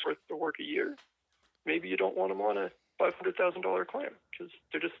 $50,000 worth of work a year, maybe you don't want them on a $500,000 claim because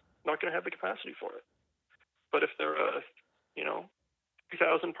they're just not going to have the capacity for it. But if they're a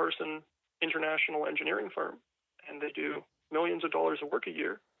 3,000-person international engineering firm and they do millions of dollars of work a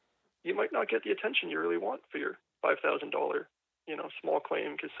year, you might not get the attention you really want for your $5,000 small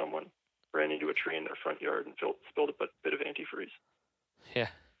claim because someone ran into a tree in their front yard and spilled a bit of antifreeze. Yeah.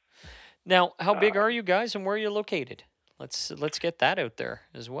 Now, how big are you guys, and where are you located? Let's get that out there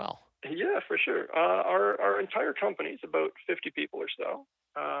as well. Yeah, for sure. Our entire company is about 50 people or so.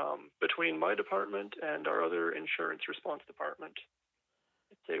 Between my department and our other insurance response department,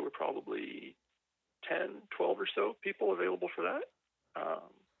 I'd say we're probably 10, 12 or so people available for that.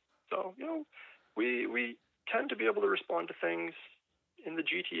 So we tend to be able to respond to things in the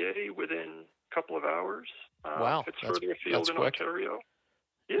GTA within a couple of hours. Wow, if it's further afield in quick. Ontario.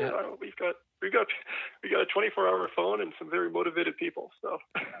 Yeah, we've got a 24-hour phone and some very motivated people. So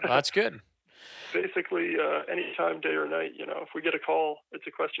that's good. Basically, anytime, day or night, if we get a call, it's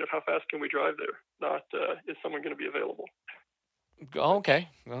a question of how fast can we drive there, not is someone going to be available. Okay.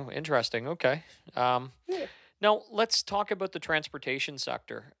 Well, interesting. Okay. Yeah. Now, let's talk about the transportation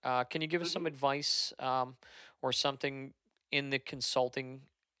sector. Can you give us some advice or something in the consulting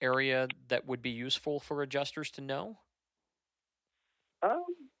area that would be useful for adjusters to know?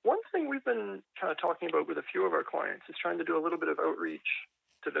 One thing we've been kind of talking about with a few of our clients is trying to do a little bit of outreach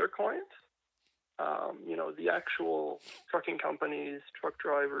to their clients. The actual trucking companies, truck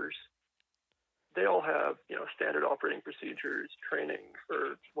drivers, they all have, standard operating procedures, training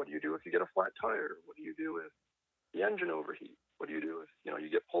for what do you do if you get a flat tire? What do you do if the engine overheats? What do you do if, you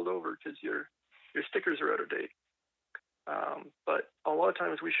get pulled over because your stickers are out of date? But a lot of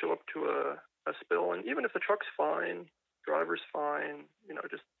times we show up to a spill, and even if the truck's fine, driver's fine,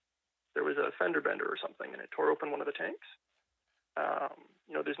 just there was a fender bender or something and it tore open one of the tanks.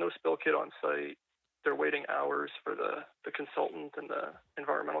 There's no spill kit on site. They're waiting hours for the consultant and the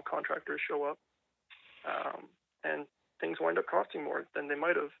environmental contractor to show up. And things wind up costing more than they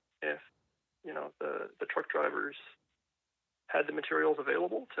might have if, the truck drivers had the materials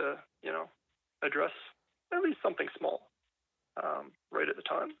available to, address at least something small right at the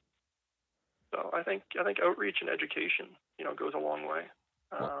time. So I think outreach and education, goes a long way.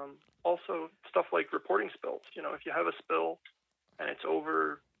 Also, stuff like reporting spills. If you have a spill and it's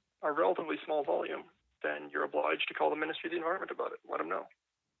over a relatively small volume, then you're obliged to call the Ministry of the Environment about it. Let them know.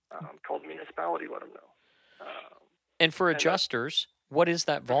 Call the municipality. Let them know. And for adjusters, what is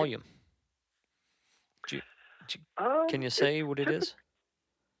that volume? Can you say what it is?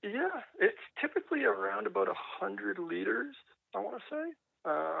 Yeah, it's typically around about 100 liters, I want to say.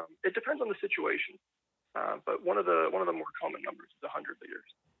 It depends on the situation, but one of the more common numbers is 100 liters,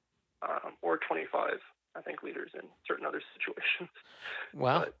 or 25, I think, liters in certain other situations.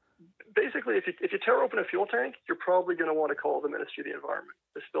 Wow. But basically, if you tear open a fuel tank, you're probably going to want to call the Ministry of the Environment,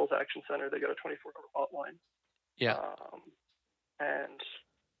 the Spills Action Center. They got a 24-hour hotline. Yeah. And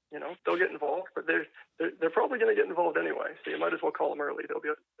they'll get involved, but they're probably going to get involved anyway. So you might as well call them early.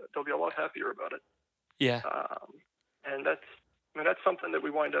 They'll be a lot happier about it. Yeah. And that's something that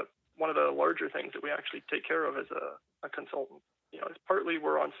we wind up. One of the larger things that we actually take care of as a consultant. It's partly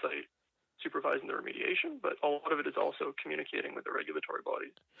we're on site supervising the remediation, but a lot of it is also communicating with the regulatory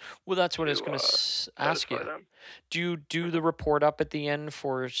bodies. Well, that's what I was going to ask you. Them. Do you do the report up at the end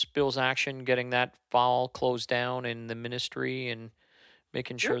for Spills Action, getting that file closed down in the ministry and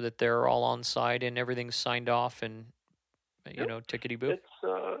making sure that they're all on site and everything's signed off and, tickety-boo?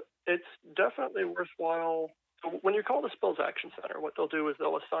 It's definitely worthwhile. So when you call the Spills Action Center, what they'll do is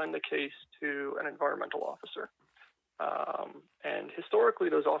they'll assign the case to an environmental officer. And historically,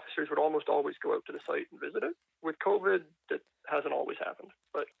 those officers would almost always go out to the site and visit it. With COVID, that hasn't always happened.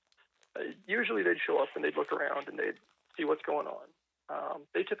 But usually they'd show up and they'd look around and they'd see what's going on.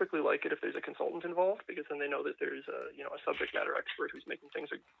 They typically like it if there's a consultant involved, because then they know that there's a subject matter expert who's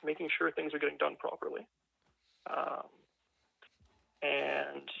making sure things are getting done properly.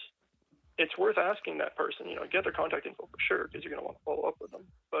 And it's worth asking that person, get their contact info for sure, because you're going to want to follow up with them.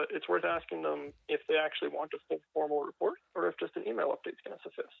 But it's worth asking them if they actually want a full formal report or if just an email update is going to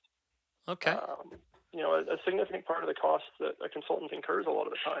suffice. Okay. A significant part of the cost that a consultant incurs a lot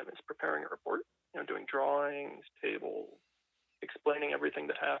of the time is preparing a report, doing drawings, tables, explaining everything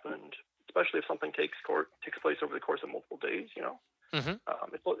that happened, especially if something takes place over the course of multiple days, Mm-hmm.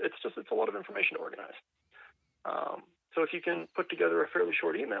 It's a lot of information to organize. So if you can put together a fairly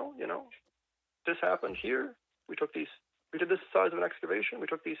short email, this happened here. We did this size of an excavation. We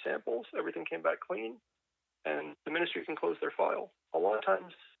took these samples. Everything came back clean, and the ministry can close their file. A lot of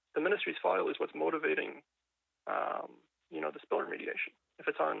times, the ministry's file is what's motivating, the spill remediation.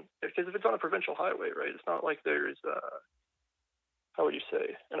 Because if it's on a provincial highway, right? It's not like there's how would you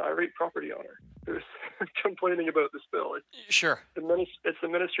say, an irate property owner who's complaining about the spill. Sure. It's the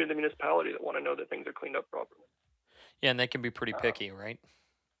ministry and the municipality that want to know that things are cleaned up properly. Yeah, and they can be pretty picky, right?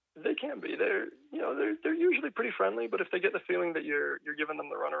 They can be. They're usually pretty friendly, but if they get the feeling that you're giving them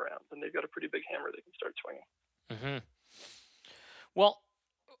the runaround, then they've got a pretty big hammer they can start swinging. Mm-hmm. Well,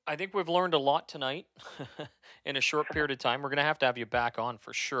 I think we've learned a lot tonight in a short period of time. We're going to have you back on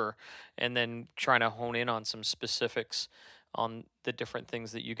for sure, and then trying to hone in on some specifics on the different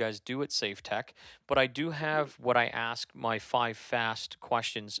things that you guys do at Safe Tech. But I do have what I ask my 5 fast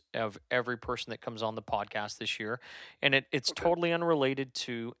questions of every person that comes on the podcast this year. And it's totally unrelated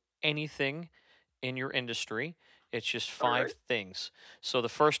to anything in your industry. It's just 5 things. So the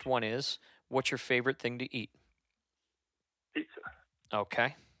first one is, what's your favorite thing to eat? Pizza.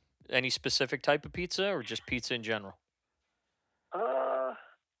 Okay. Any specific type of pizza or just pizza in general?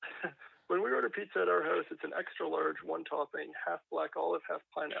 When we order pizza at our house, it's an extra large, 1 topping, half black olive, half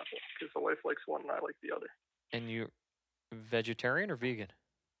pineapple, because the wife likes one and I like the other. And you vegetarian or vegan?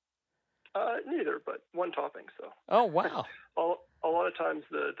 Neither, but 1 topping, so. Oh, wow. A lot of times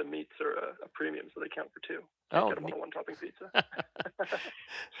the meats are a premium, so they count for 2. Get them on a 1 topping pizza.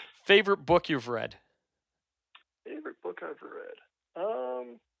 Favorite book you've read? Favorite book I've read?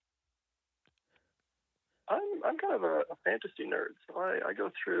 I'm kind of a fantasy nerd, so I go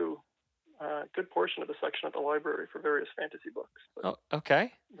through a good portion of the section at the library for various fantasy books. Oh,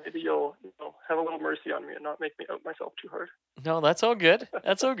 okay. Maybe you'll have a little mercy on me and not make me out myself too hard. No, that's all good.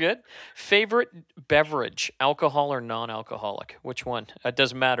 That's all good. Favorite beverage, alcohol or non-alcoholic? Which one? It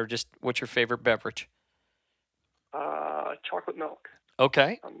doesn't matter. Just what's your favorite beverage? Chocolate milk.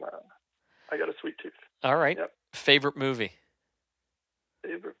 Okay. I got a sweet tooth. All right. Yep. Favorite movie?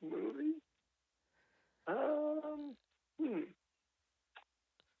 Favorite movie?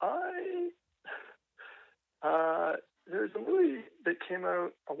 There's a movie that came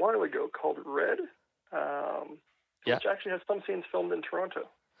out a while ago called Red, which actually has some scenes filmed in Toronto,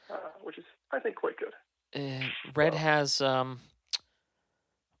 which is, I think, quite good. Red has the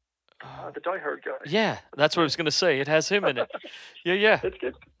Die Hard guy. Yeah, that's what I was going to say. It has him in it. Yeah.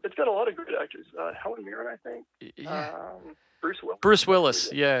 It's got a lot of great actors. Helen Mirren, I think. Yeah. Bruce Willis. Bruce Willis,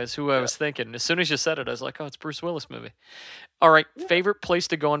 is who I was thinking. As soon as you said it, I was like, oh, it's Bruce Willis movie. All right, favorite place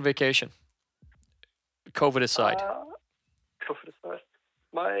to go on vacation? COVID aside. COVID aside.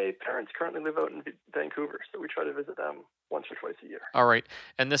 My parents currently live out in Vancouver, so we try to visit them once or twice a year. All right,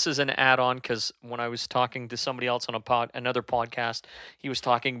 and this is an add-on because when I was talking to somebody else on another podcast, he was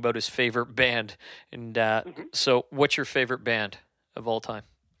talking about his favorite band. And so what's your favorite band of all time?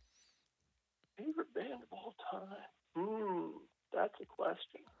 Favorite band of all time? That's a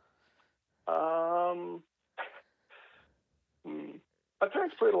question. My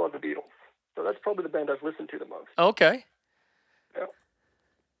parents played a lot of the Beatles, so that's probably the band I've listened to the most. Okay. Yeah.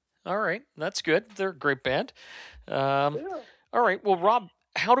 All right, that's good. They're a great band. All right, well, Rob,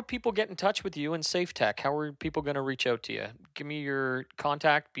 how do people get in touch with you and Safe Tech? How are people going to reach out to you? Give me your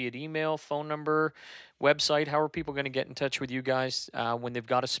contact, be it email, phone number, website. How are people going to get in touch with you guys when they've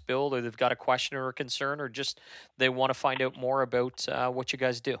got a spill or they've got a question or a concern or just they want to find out more about what you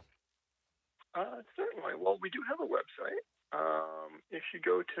guys do? Certainly. Well, we do have a website. If you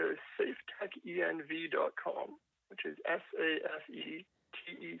go to safetechenv.com, which is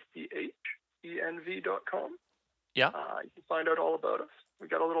SAFETECHENV.com, yeah, you can find out all about us. We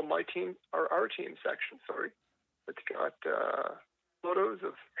got a little our team section. It's got photos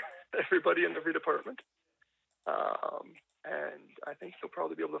of everybody in every department. and I think you'll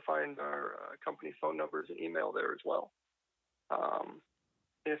probably be able to find our company phone numbers and email there as well.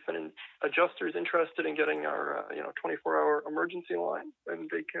 If an adjuster is interested in getting our 24-hour emergency line, then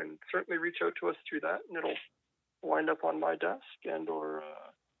they can certainly reach out to us through that, and it'll wind up on my desk and or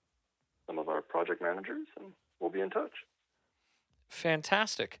some of our project managers, and we'll be in touch.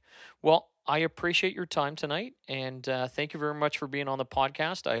 Fantastic. Well, I appreciate your time tonight, and thank you very much for being on the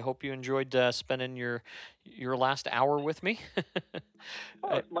podcast. I hope you enjoyed spending your last hour with me.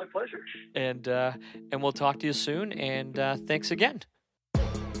 Oh, it's my pleasure. And we'll talk to you soon. And thanks again.